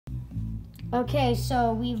Okay,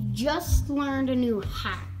 so we've just learned a new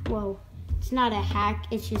hack. Well, it's not a hack,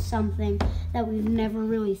 it's just something that we've never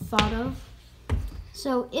really thought of.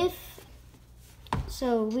 So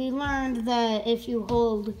we learned that if you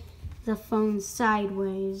hold the phone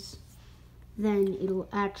sideways, then it'll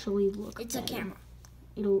actually look It's better. A camera.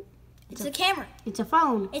 It's a camera. It's a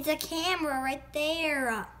phone. It's a camera right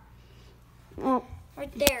there. Well,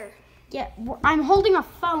 Right there. yeah, I'm holding a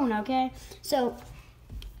phone, okay? So,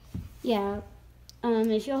 yeah,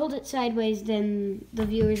 if you hold it sideways, then the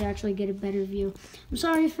viewers actually get a better view. I'm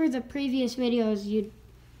sorry for the previous videos, you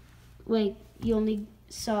only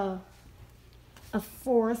saw a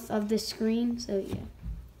fourth of the screen, so yeah.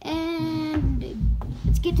 And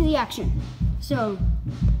let's get to the action. So,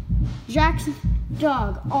 Jack's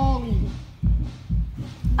dog, Ollie.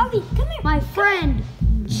 Ollie, come here. My friend,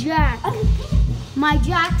 Jack. Ollie, come here. My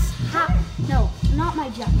Jack's house. No, not my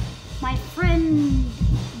Jack. My friend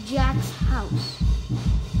Jack's house.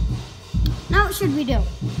 Now what should we do?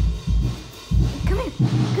 Come here.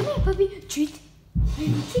 Come here, puppy. Treat.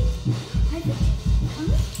 Treat. Come here.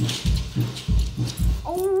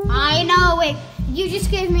 Oh. I know, wait. You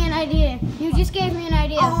just gave me an idea. You just gave me an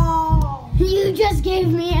idea. Oh. You just gave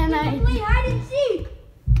me an We can idea. play hide and seek.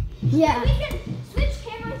 Yeah. We can switch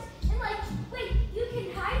cameras and wait, you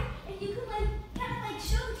can hide and you can kind of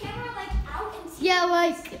show the camera out and see. Yeah,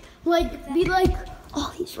 be like,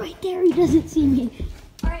 oh, he's right there. He doesn't see me.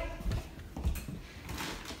 All right.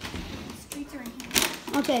 Streets are in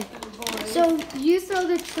here. Okay. So you throw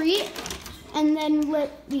the treat, and then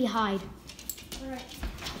let me hide. All right.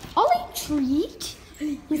 Ollie, treat?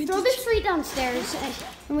 We throw the treat downstairs,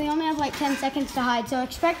 and we only have 10 seconds to hide, so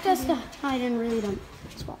expect us to hide in really dumb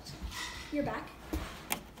spots. You're back.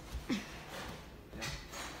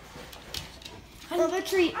 Throw the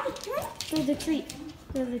treat. Ollie, come here. Throw the treat.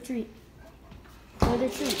 Throw the treat. Throw the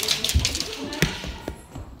treat.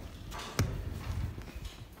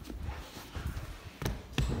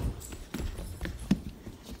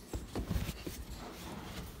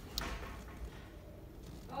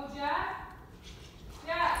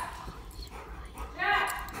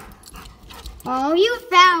 Oh, you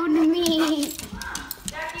found me.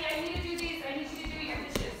 Jackie, I need to do these. I need you to do your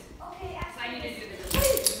dishes. Okay. I need to do the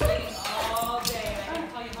dishes. I've been waiting all day, and I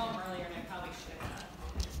didn't call you home earlier, and I probably should have.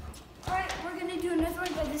 All right, we're gonna do another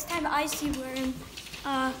one, but this time I see we're in.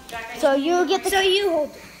 Jack, So you get the. So you hold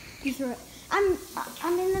it. You throw it. I'm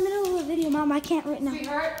in the middle of a video, Mom. I can't right now.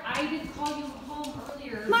 Sweetheart, I did call you home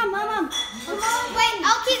earlier. Mom. Wait,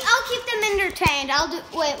 I'll keep them entertained.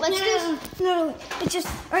 Let's do. No. It's just.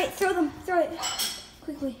 All right, throw them. Throw it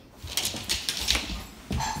quickly.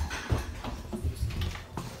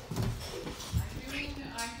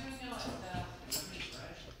 I'm doing a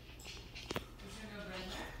refresh.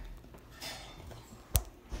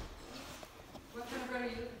 What kind of bread are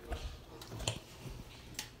you looking for?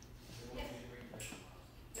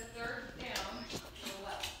 The third down to the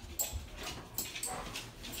left.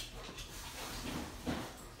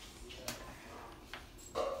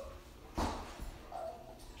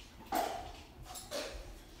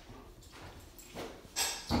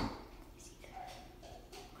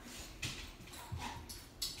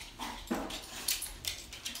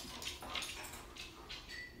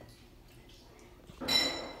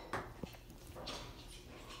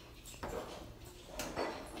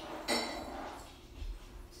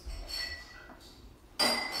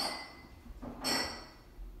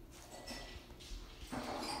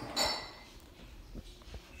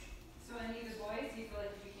 So any of the boys, do you feel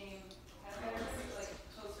like you became better,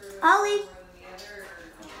 closer to Ollie. more than the other?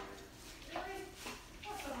 Really?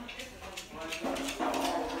 Well, something like this is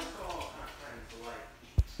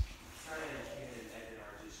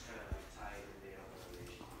like they're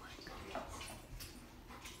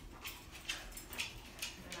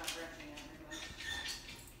not branching out very much.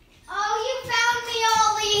 Oh, you found me,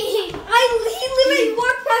 Ollie. He literally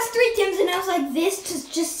walked past 3 times, and I was like this to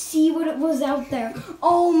just see what it was out there.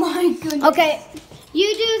 Oh my goodness. Okay,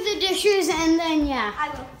 you do the dishes, and then yeah, I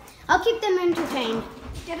will. I'll keep them entertained.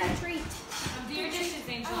 Get a treat. Do your dishes,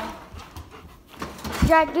 Angel.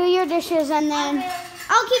 Jack, do your dishes, and then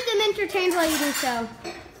I'll keep them entertained while you do so.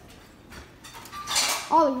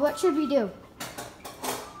 Ollie, what should we do?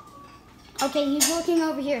 Okay, he's looking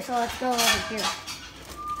over here, so let's go over here.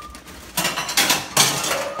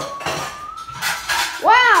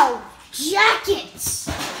 Wow, jackets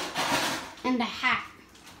and a hat.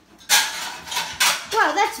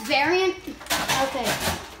 Wow, that's variant. Okay,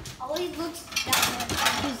 Ollie looks down there.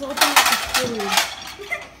 he's looking at the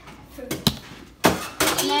food.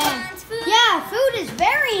 He Man. wants food. Yeah, food is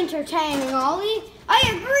very entertaining, Ollie. I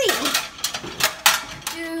agree.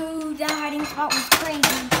 Do the hiding hiding spot was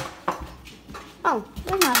crazy. Oh,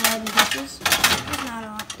 there's not a lot of dishes. There's not a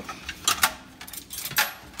lot.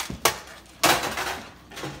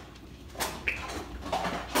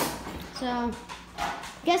 So,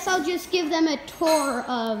 guess I'll just give them a tour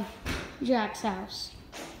of Jack's house.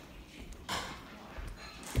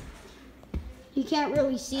 You can't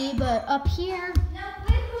really see, but up here. No,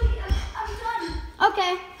 wait, I'm done.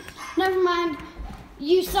 Okay, never mind.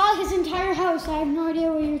 You saw his entire house. I have no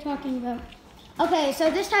idea what you're talking about. Okay, so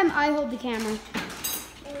this time I hold the camera.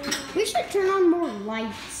 We should turn on more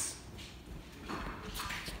lights.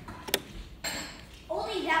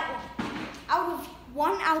 Only that one.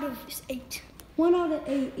 1 out of 8. 1 out of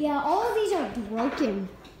 8. Yeah, all of these are broken.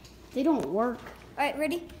 They don't work. All right,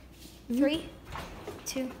 ready? 3,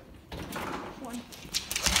 2, 1.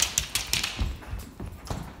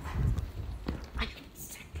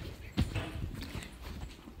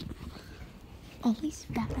 Always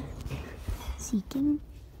better seeking.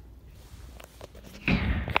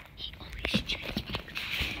 He always checks.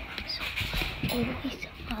 So always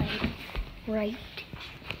hide right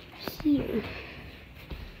here.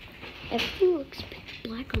 Everything looks pitch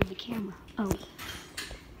black on the camera. Oh,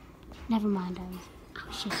 never mind. I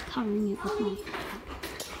was just covering it with my.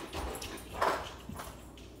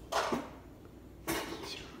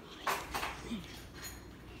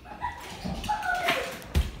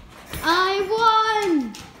 I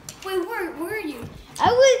won. Wait, where are you?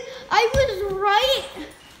 I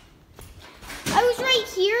was right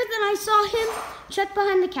here. Then I saw him check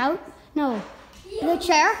behind the couch. No, the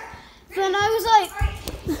chair. Then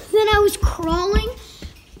I was crawling,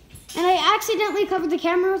 and I accidentally covered the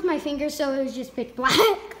camera with my fingers, so it was just pitch black.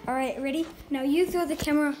 All right, ready? Now you throw the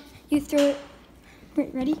camera. You throw it.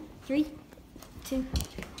 Wait, ready? 3, 2,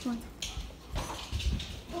 1.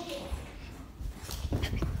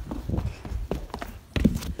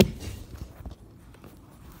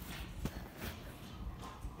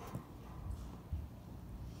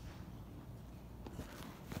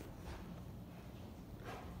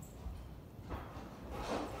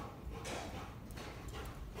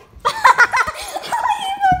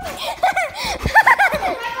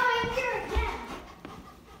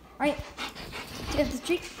 All right. Do you have the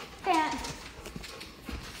tree? Yeah.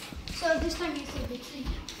 So this time you say the tree.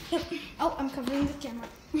 Yep. Oh, I'm covering the camera.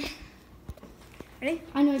 Ready?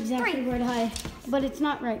 I know exactly 3. where to hide, but it's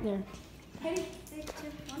not right there. Ready? 3, 2,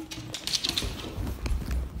 1.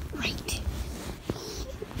 Right.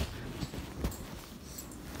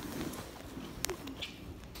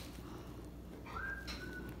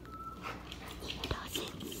 He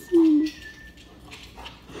doesn't see me.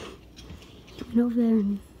 He went over there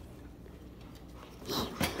and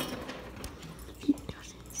he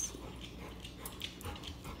doesn't see me.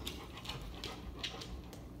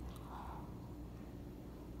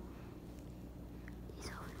 He's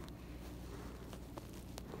over there.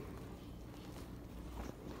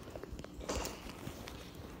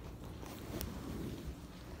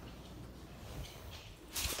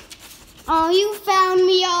 Oh, you found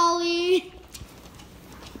me, Ollie.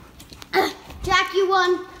 Jack, you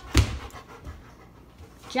won.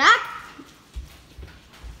 Jack?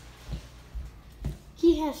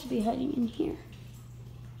 He has to be hiding in here.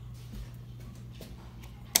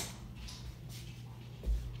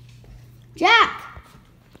 Jack!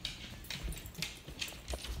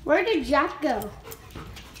 Where did Jack go?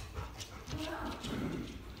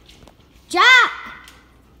 Jack!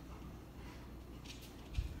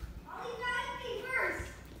 Ollie found me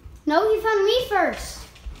first. No, he found me first.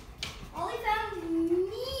 Ollie found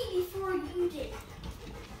me before you did.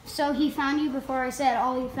 So he found you before I said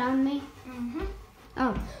Ollie found me? Mm-hmm.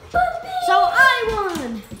 Oh. So I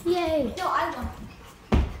won! Yay. No, I won.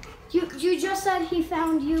 You just said he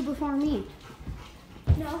found you before me.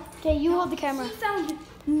 No. Okay, you hold the camera. He found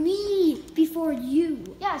me before you.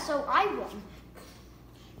 Yeah, so I won.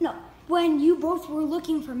 No, when you both were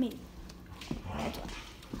looking for me.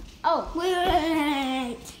 Oh,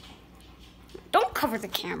 Wait. don't cover the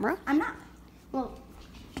camera. I'm not. Well,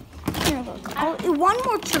 Here, look. One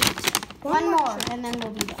more treat. one more, and then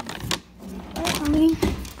we'll be done.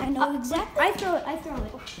 I know exactly. I throw it.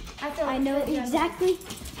 I know exactly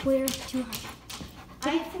where to hide.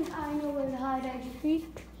 I think I know where to hide. I just read.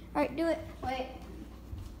 All right, do it. Wait.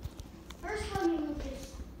 First, let me move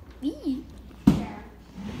this Me. chair.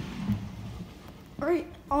 All right.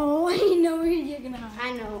 Oh, I know where you're gonna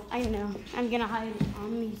hide. I know. I'm gonna hide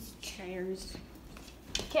on these chairs.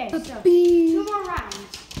 Okay, so Beep. 2 more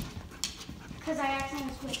rounds. Because I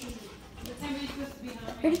accidentally switched these. What time are you supposed to be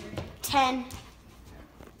home? Ready? 10.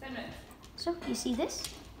 10 minutes. So, you see this?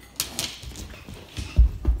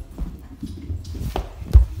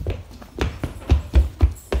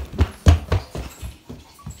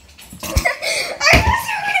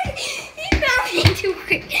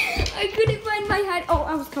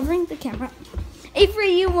 covering the camera.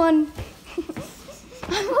 Avery, you won.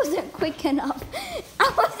 I wasn't quick enough.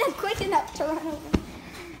 To run over.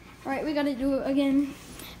 Alright, we gotta do it again.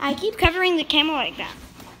 I keep covering the camera like that.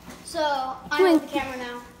 So, I hold the camera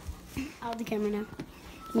now. I hold the camera now.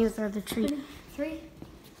 You throw the treat. 3,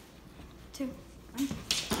 2, 1.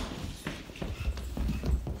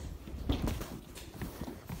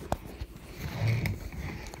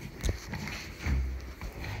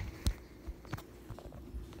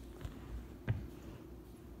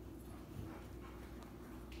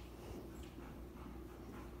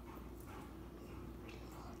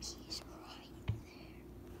 He's right there.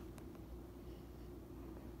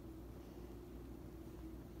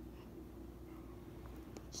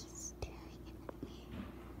 He's staring at me.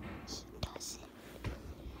 He doesn't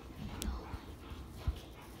know.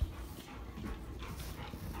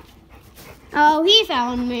 Oh, he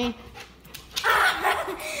found me.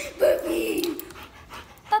 Puppy.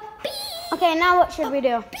 Puppy. Okay, now what should we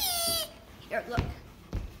do? Here, look.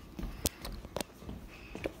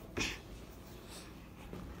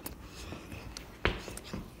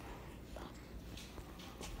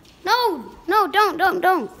 No, don't.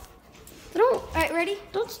 Don't. Alright, ready?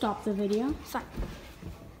 Don't stop the video. Fine.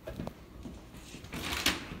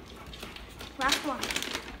 Last one.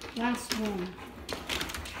 Last one.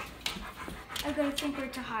 I gotta think where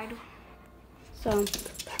to hide. So,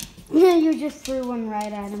 you just threw one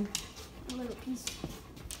right at him. A little piece.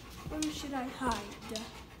 Where should I hide?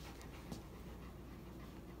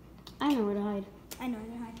 I know where to hide. I know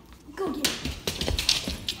where to hide. Go get it.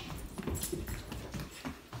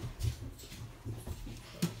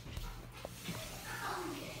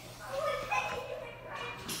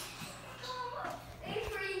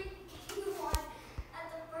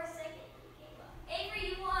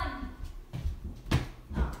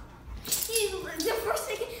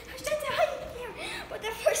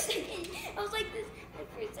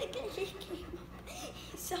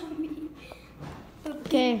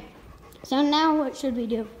 Okay, so now what should we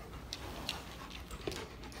do?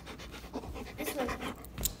 This way.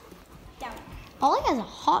 Down. Ollie has a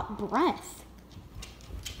hot breath.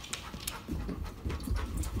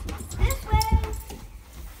 This way.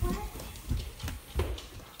 What?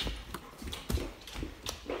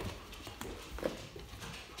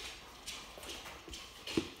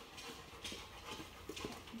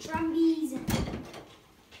 Drumbies.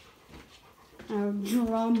 Our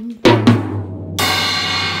drum.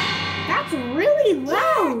 That's really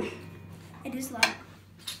loud. It is loud.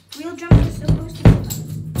 Real drums are supposed to be loud.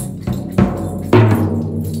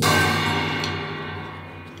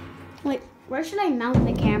 Wait, where should I mount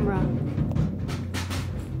the camera?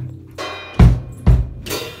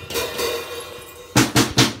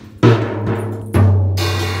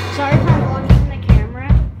 Sorry if I'm blocking the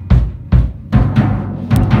camera.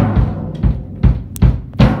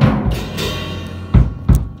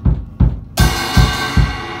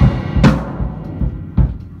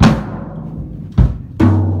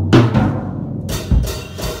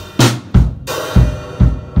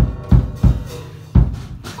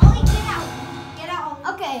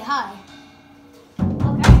 Okay, hi.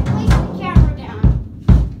 Okay, place the camera down.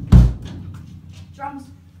 Drums.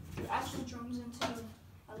 Actual drums instead of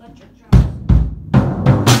electric drums.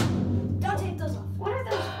 Don't take those off. What are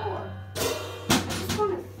those for? I just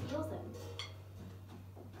want to feel them.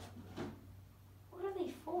 What are they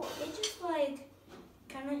for? They just like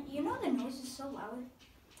kind of, you know, the noise is so loud.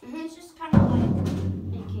 Mm-hmm. It's just kind of like,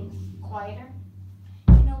 Make it quieter.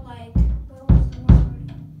 you know, like, what was the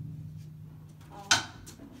word?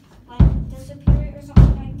 Like disappear or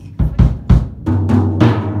something like.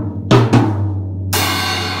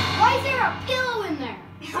 Why is there a pillow in there?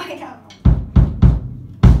 I don't know.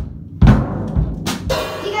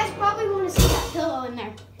 You guys probably want to see that pillow in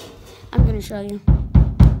there. I'm gonna show you.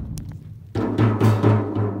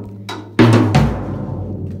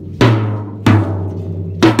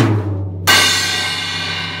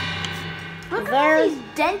 Look at all There's these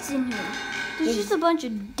dents in here. There's just a bunch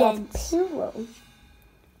of dents. Pillow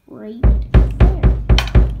right there. And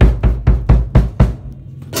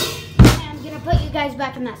I'm gonna put you guys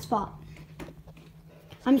back in that spot.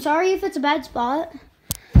 I'm sorry if it's a bad spot,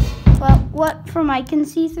 but what from I can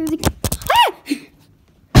see through the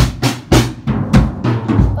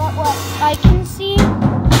but what I can see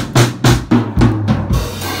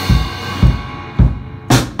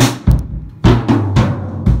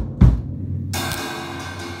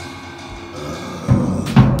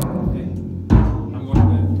I'm going to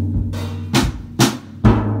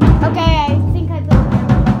okay, I think I built it. bed.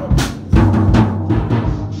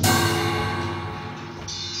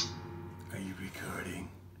 Are you recording?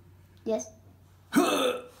 Yes.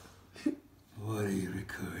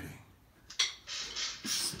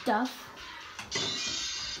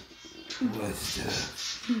 stuff. What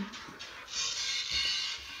stuff?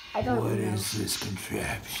 I don't What know. is this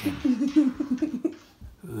contraption?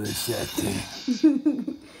 What's that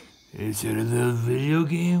thing? Is it a little video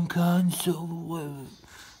game console?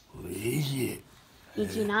 What is it?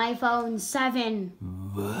 It's an iPhone 7.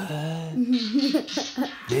 What?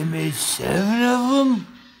 They made 7 of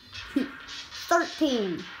them?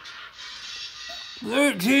 13.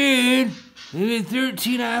 13? They made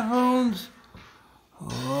 13 iPhones?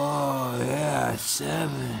 Oh, yeah,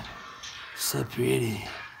 7. So pretty.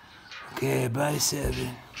 Okay, buy 7.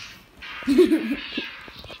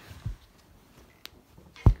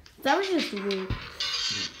 That was just weird.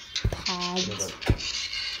 Pads.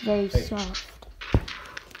 Very soft.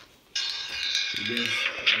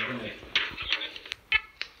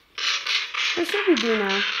 What should we do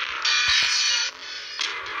now?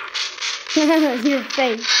 Your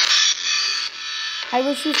face. I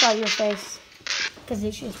wish you saw your face. Because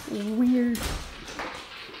it's just weird.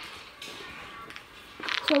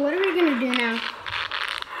 So what are we going to do now?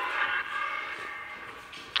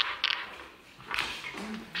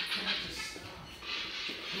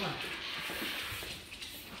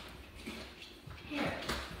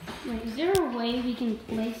 Wait, is there a way we can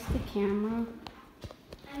place the camera?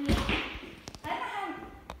 I don't have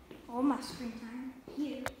all my screen time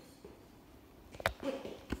here. Wait,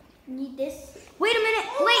 need this? Wait a minute.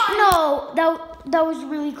 Wait, no, that was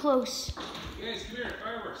really close. Guys, come here.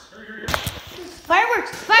 Fireworks. Hurry.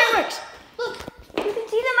 Fireworks! Fireworks! Look, you can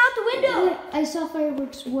see them out the window. I saw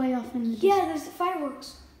fireworks way off in the distance. Yeah, there's the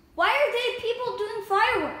fireworks. Why are they people doing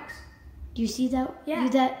fireworks? Do you see that?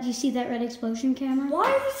 Yeah. You see that red explosion camera? Why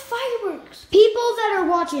are these fireworks? People that are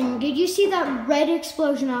watching, did you see that red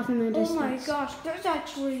explosion off in the Oh distance? my gosh, there's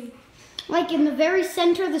actually. Like in the very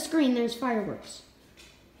center of the screen, there's fireworks.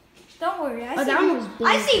 Don't worry, I Oh, see. that one was big.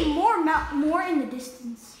 I see more in the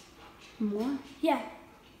distance. More? Yeah.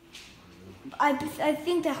 I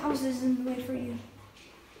think the house is in the way for you.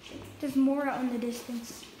 There's more out in the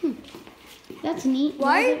distance. That's neat.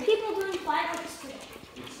 Why are people doing fireworks today?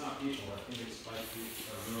 It's not people. I think it's like a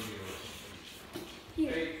rodeo or something.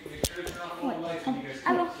 Here. Hey, make sure to turn off all the lights when you guys I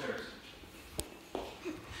come will. upstairs.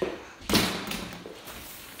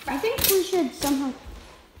 I think we should somehow.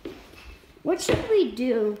 What should we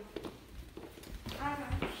do?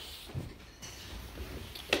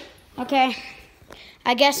 Okay,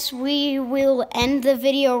 I guess we will end the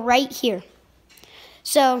video right here.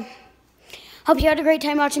 So, hope you had a great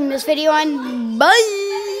time watching this video, and bye!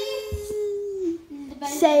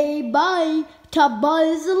 Say bye to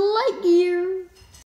Buzz Lightyear.